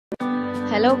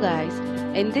Hello guys,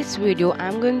 in this video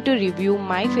I'm going to review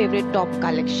my favorite top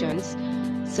collections.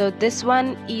 So this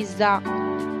one is the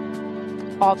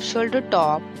off shoulder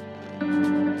top.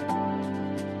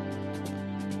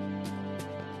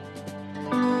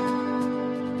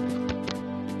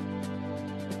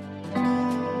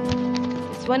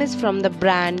 This one is from the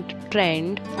brand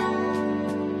Trend.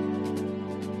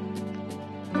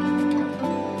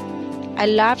 I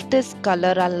love this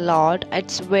color a lot.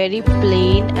 It's very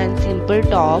plain and simple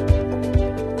top.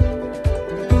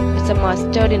 It's a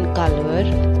mustard in color.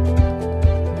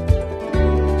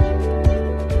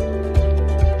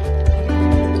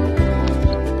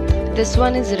 This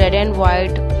one is red and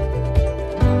white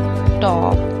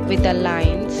top with the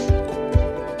lines.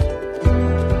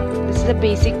 This is the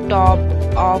basic top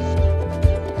of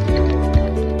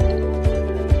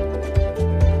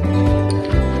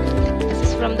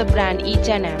from the brand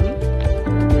H&M.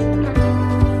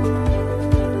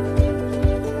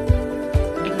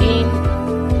 Again,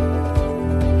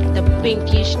 the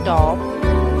pinkish top.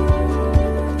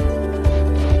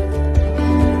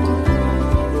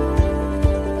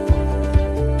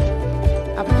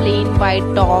 A plain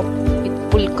white top with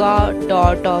polka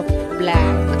dot of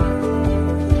black.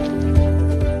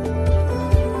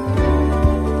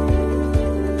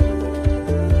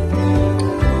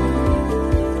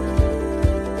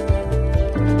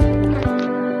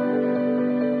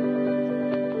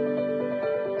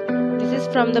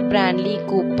 From the brand Lee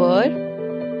Cooper.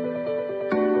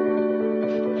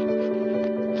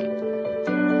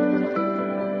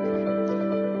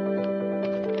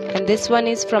 And this one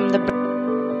is from the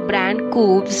brand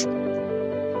Coops.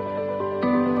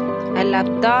 I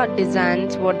love the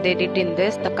designs what they did in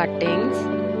this, the cuttings.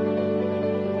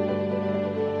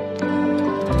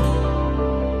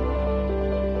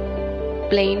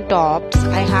 Plain tops.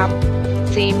 I have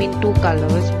same in two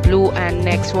colors, blue and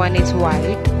next one is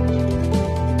white.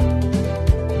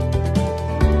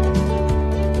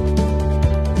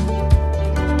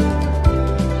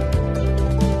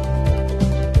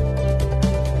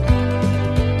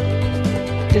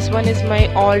 This one is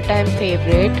my all-time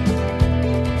favorite.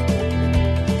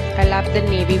 I love the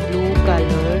navy blue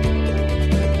color.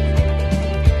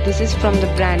 This is from the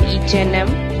brand H&M.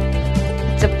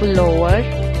 It's a pullover.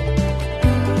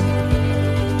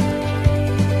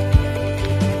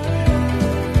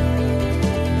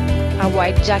 A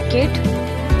white jacket.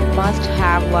 Must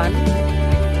have one.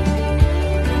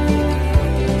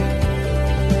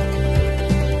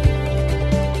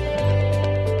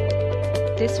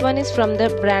 This one is from the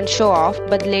brand Show Off,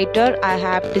 but later I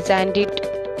have designed it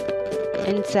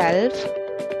in self.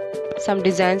 Some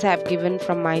designs I have given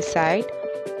from my side.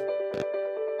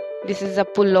 This is a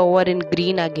pullover in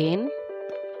green again.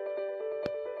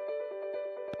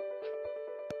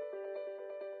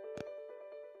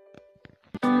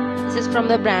 This is from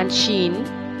the brand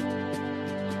Shein.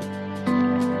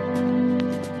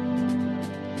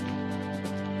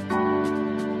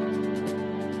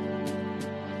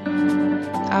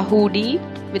 A hoodie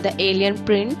with the alien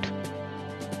print.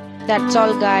 That's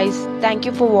all guys. Thank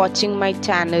you for watching my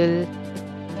channel.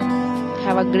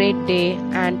 Have a great day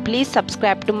and please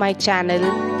subscribe to my channel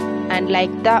and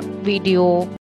like the video.